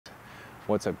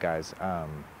What's up, guys?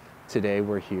 Today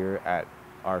we're here at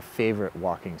our favorite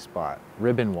walking spot,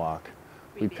 Ribbonwalk.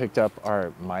 We picked up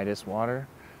our Midas water.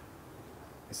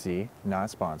 See, not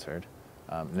sponsored.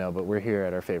 No, but we're here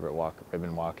at our favorite walk,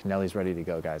 Ribbonwalk. Nellie's ready to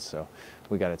go, guys, so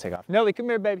we gotta take off. Nellie, come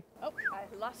here, baby. Oh, I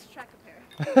lost track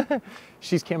of her.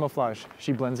 She's camouflage.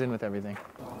 She blends in with everything.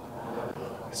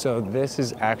 So this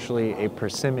is actually a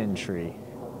persimmon tree.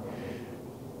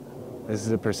 This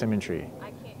is a persimmon tree.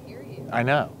 I can't hear you. I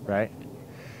know, right?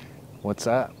 What's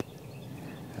up?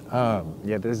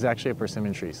 Yeah, this is actually a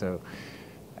persimmon tree. So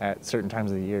at certain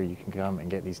times of the year, you can come and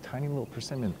get these tiny little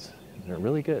persimmons. They're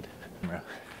really good.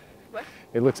 What?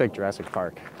 It looks like Jurassic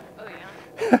Park. Oh,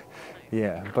 yeah?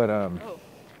 Yeah, but Oh.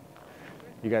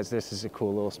 you guys, this is a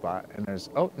cool little spot. And there's,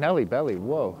 oh, Nellie, Belly,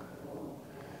 whoa.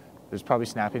 There's probably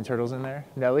snapping turtles in there.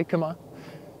 Nellie, come on.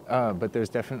 But there's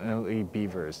definitely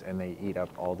beavers, and they eat up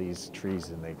all these trees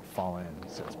and they fall in,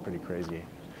 so it's pretty crazy.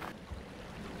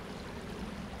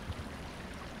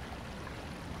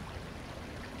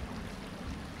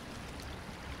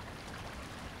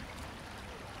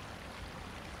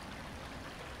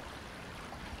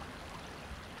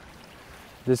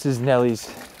 This is Nellie's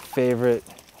favorite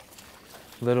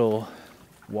little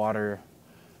water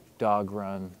dog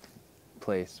run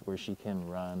place where she can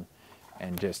run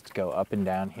and just go up and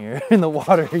down here in the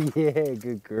water. Yeah,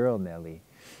 good girl, Nellie.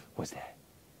 What's that?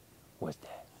 What's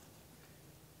that?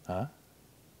 Huh?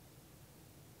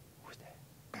 What's that?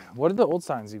 What did the old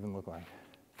signs even look like?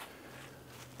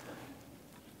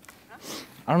 Huh?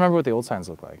 I don't remember what the old signs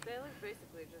look like. They look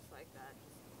basically just like that.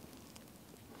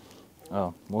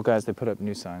 Oh, well, guys, they put up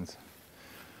new signs.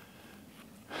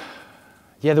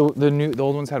 Yeah, the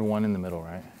old ones had one in the middle,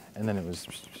 right? And then it was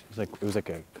like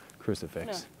a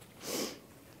crucifix.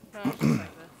 No, it's just like this.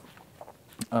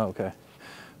 Oh, okay.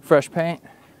 Fresh paint.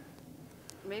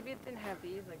 Maybe it didn't have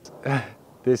these. Like.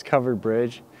 This covered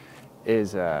bridge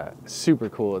is super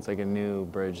cool. It's like a new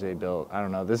bridge they built. I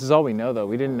don't know. This is all we know, though.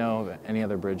 We didn't know of any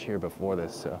other bridge here before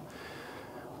this. So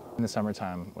in the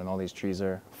summertime, when all these trees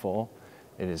are full,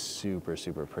 it is super,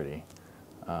 super pretty.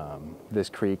 This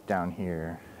creek down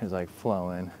here is like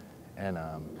flowing, and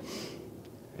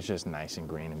it's just nice and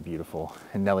green and beautiful.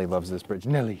 And Nellie loves this bridge.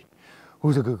 Nellie,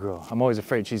 who's a good girl? I'm always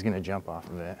afraid she's gonna jump off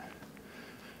of it.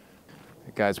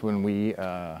 Guys, when we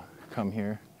come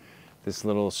here, this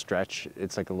little stretch,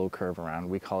 it's like a little curve around.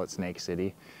 We call it Snake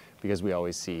City because we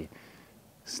always see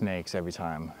snakes every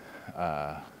time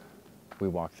we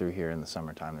walk through here in the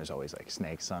summertime. There's always like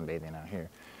snakes sunbathing out here.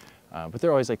 But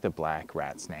they're always like the black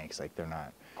rat snakes. Like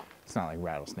it's not like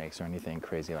rattlesnakes or anything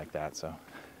crazy like that, so.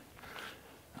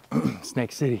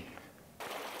 Snake City.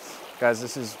 Guys,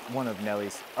 this is one of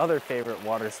Nellie's other favorite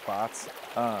water spots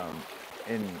at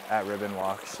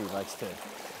Ribbonwalk. She likes to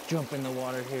jump in the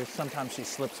water here. Sometimes she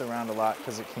slips around a lot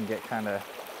because it can get kind of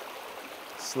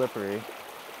slippery.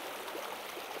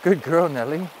 Good girl,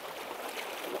 Nellie.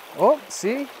 Oh,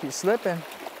 see? You're slipping.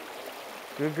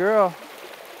 Good girl.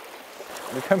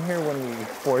 We come here when we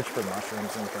forage for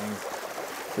mushrooms and things.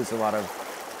 There's a lot of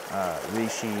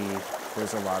reishi,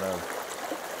 there's a lot of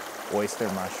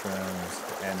oyster mushrooms,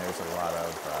 and there's a lot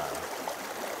of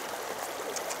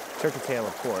turkey tail,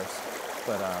 of course.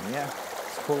 But yeah,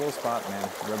 it's a cool little spot, man.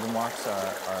 Ribbonwalks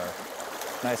are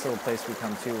a nice little place we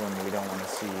come to when we don't want to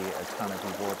see a ton of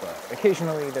people, but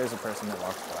occasionally there's a person that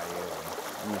walks by you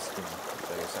and you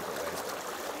go your separate ways.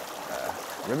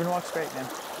 Ribbonwalk's great, man.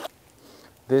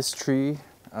 This tree,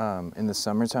 in the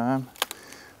summertime,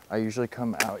 I usually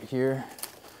come out here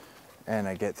and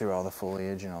I get through all the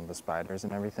foliage and all the spiders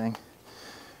and everything.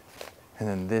 And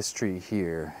then this tree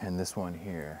here and this one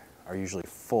here are usually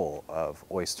full of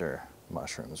oyster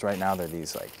mushrooms. Right now they're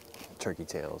these like turkey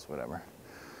tails, whatever.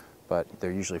 But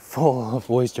they're usually full of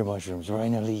oyster mushrooms,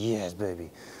 right, Nellie? Yes, baby.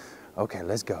 Okay,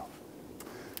 let's go.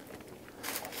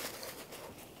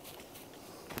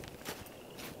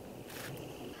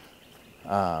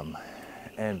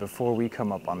 And before we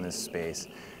come up on this space,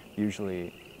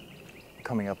 usually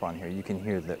coming up on here, you can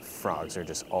hear that frogs are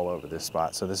just all over this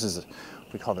spot. So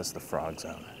we call this the frog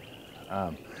zone.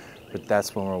 But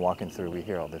that's when we're walking through, we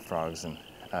hear all the frogs. And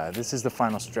this is the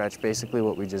final stretch. Basically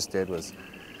what we just did was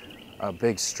a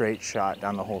big straight shot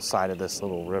down the whole side of this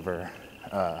little river,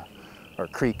 or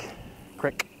crick,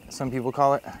 some people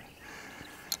call it.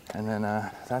 And then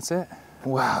that's it.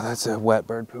 Wow, that's a wet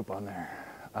bird poop on there.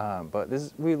 But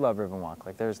we love Ribbonwalk.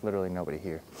 Like there's literally nobody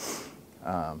here.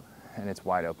 And it's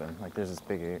wide open. Like there's this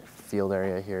big field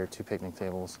area here, 2 picnic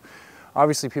tables.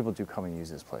 Obviously people do come and use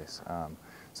this place.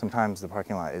 Sometimes the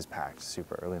parking lot is packed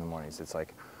super early in the mornings. It's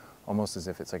like almost as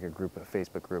if it's like a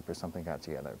Facebook group or something got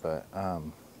together. But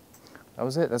that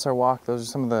was it. That's our walk. Those are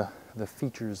some of the the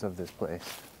features of this place.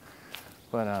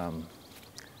 But I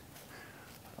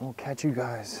will catch you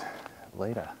guys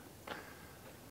later.